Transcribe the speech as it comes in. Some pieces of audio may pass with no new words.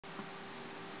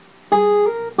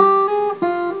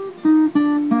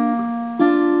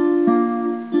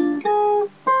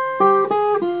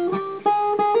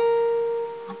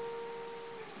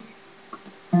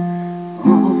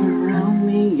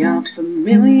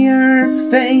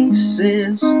familiar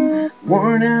faces,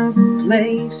 worn out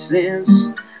places,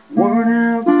 worn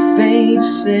out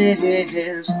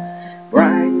faces,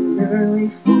 bright and early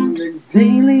for the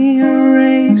daily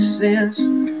races,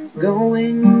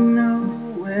 going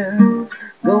nowhere,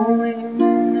 going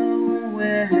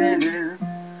nowhere,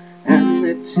 and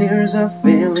the tears are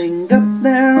filling up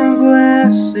their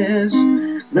glasses,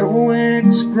 no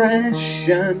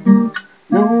expression,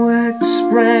 no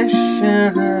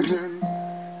expression.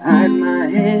 Hide my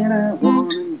head, I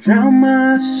wanna drown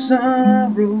my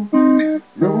sorrow.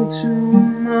 No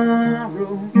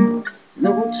tomorrow,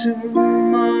 no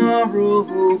tomorrow.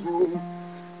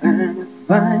 And I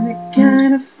find it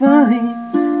kinda funny,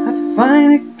 I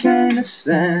find it kinda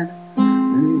sad.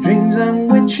 The dreams on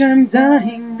which I'm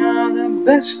dying are the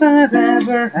best I've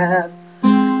ever had.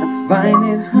 I find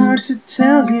it hard to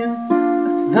tell you,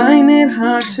 I find it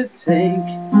hard to take.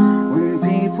 When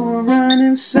people run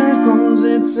in circles,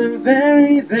 it's a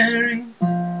very, very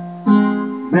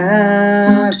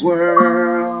mad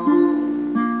world.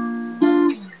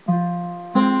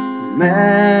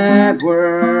 Mad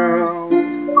world.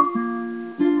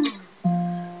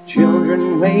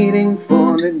 Children waiting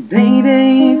for the day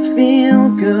they feel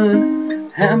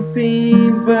good. Happy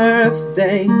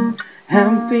birthday,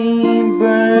 happy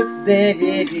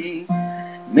birthday.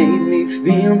 Made me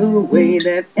feel the way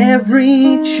that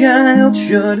every child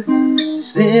should.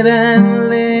 Sit and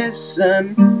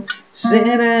listen,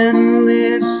 sit and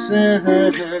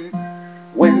listen.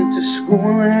 Went to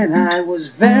school and I was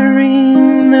very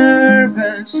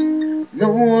nervous. No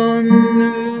one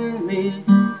knew me,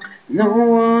 no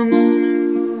one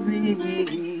knew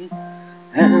me.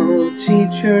 Hello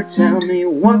teacher, tell me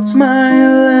what's my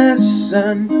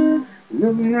lesson.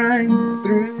 Look right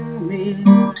through me,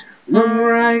 look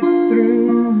right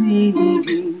through me.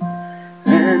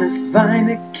 And I find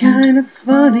it kinda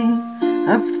funny,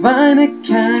 I find it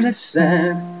kinda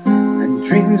sad. The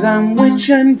dreams on which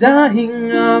I'm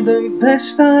dying are the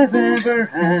best I've ever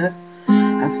had.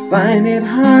 I find it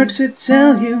hard to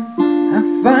tell you, I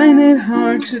find it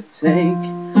hard to take.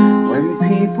 When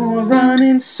people run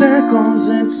in circles,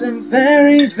 it's a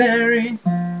very, very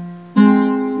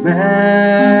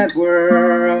mad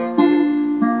world.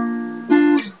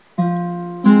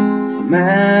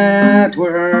 Mad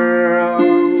world.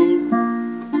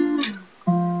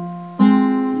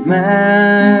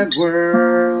 Mad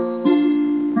world.